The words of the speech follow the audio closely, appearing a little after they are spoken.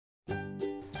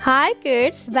Hi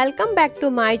kids, welcome back to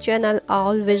my channel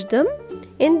All Wisdom.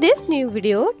 In this new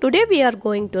video, today we are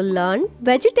going to learn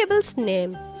vegetables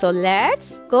name. So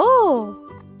let's go.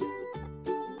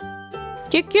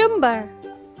 Cucumber.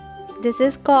 This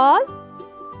is called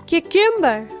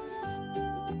cucumber.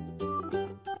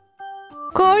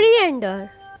 Coriander.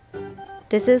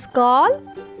 This is called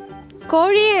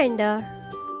coriander.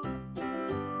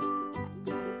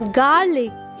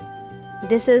 Garlic.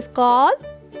 This is called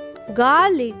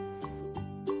garlic.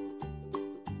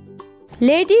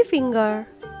 Ladyfinger.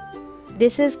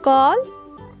 This is called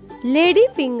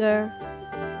ladyfinger.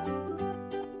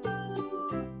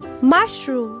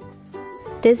 Mushroom.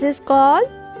 This is called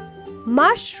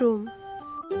mushroom.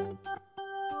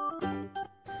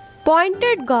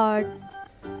 Pointed gourd.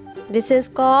 This is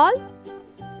called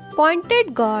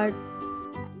pointed gourd.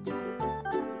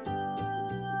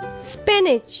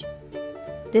 Spinach.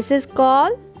 This is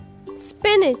called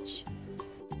spinach.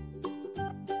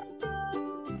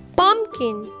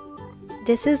 Pumpkin.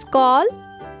 This is called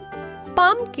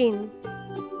pumpkin.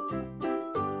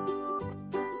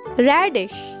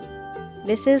 Radish.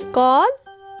 This is called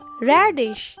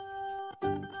radish.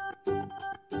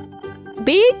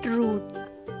 Beetroot.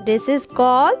 This is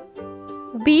called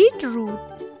beetroot.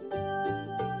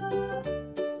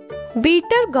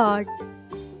 Bitter gourd.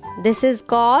 This is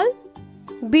called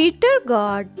bitter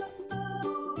gourd.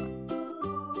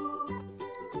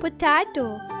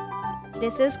 Potato.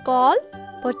 This is called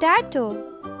potato.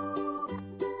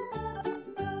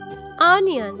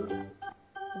 Onion.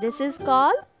 This is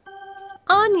called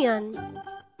onion.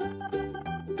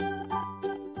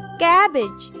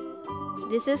 Cabbage.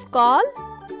 This is called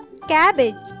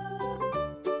cabbage.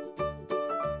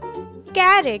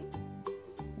 Carrot.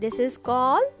 This is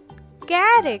called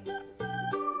carrot.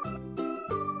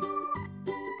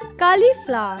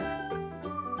 Cauliflower.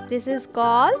 This is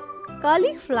called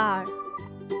cauliflower.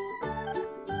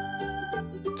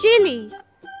 Chili.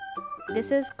 This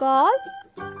is called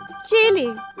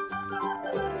chili.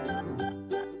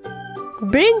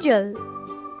 Brinjal.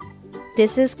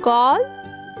 This is called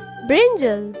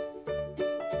brinjal.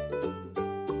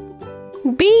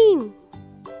 Bean.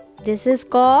 This is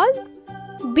called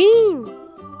bean.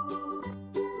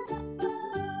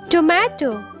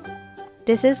 Tomato.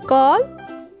 This is called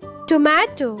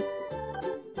tomato.